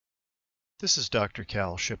This is Dr.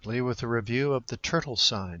 Cal Shipley with a review of the turtle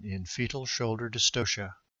sign in fetal shoulder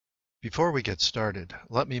dystocia. Before we get started,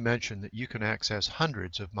 let me mention that you can access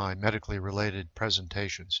hundreds of my medically related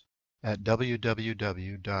presentations at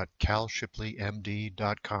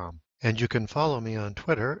www.calshipleymd.com, and you can follow me on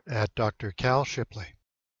Twitter at Dr. Cal Shipley.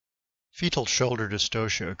 Fetal shoulder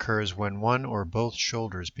dystocia occurs when one or both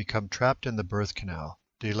shoulders become trapped in the birth canal,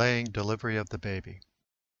 delaying delivery of the baby.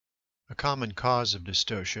 A common cause of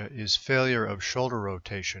dystocia is failure of shoulder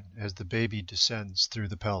rotation as the baby descends through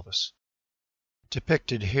the pelvis.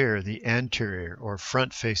 Depicted here, the anterior or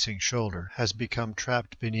front-facing shoulder has become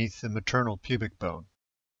trapped beneath the maternal pubic bone.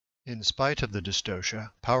 In spite of the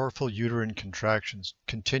dystocia, powerful uterine contractions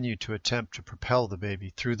continue to attempt to propel the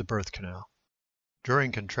baby through the birth canal.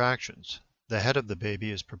 During contractions, the head of the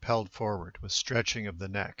baby is propelled forward with stretching of the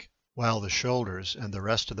neck, while the shoulders and the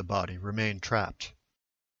rest of the body remain trapped.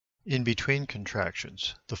 In between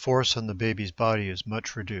contractions, the force on the baby's body is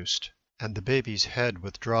much reduced, and the baby's head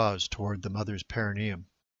withdraws toward the mother's perineum.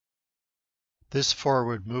 This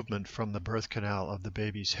forward movement from the birth canal of the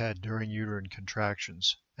baby's head during uterine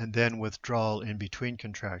contractions, and then withdrawal in between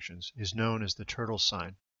contractions, is known as the turtle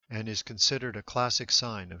sign, and is considered a classic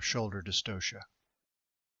sign of shoulder dystocia.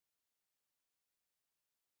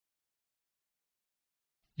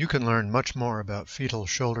 You can learn much more about fetal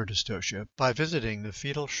shoulder dystocia by visiting the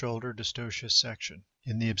Fetal Shoulder Dystocia section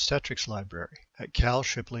in the Obstetrics Library at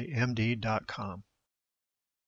calshipleymd.com.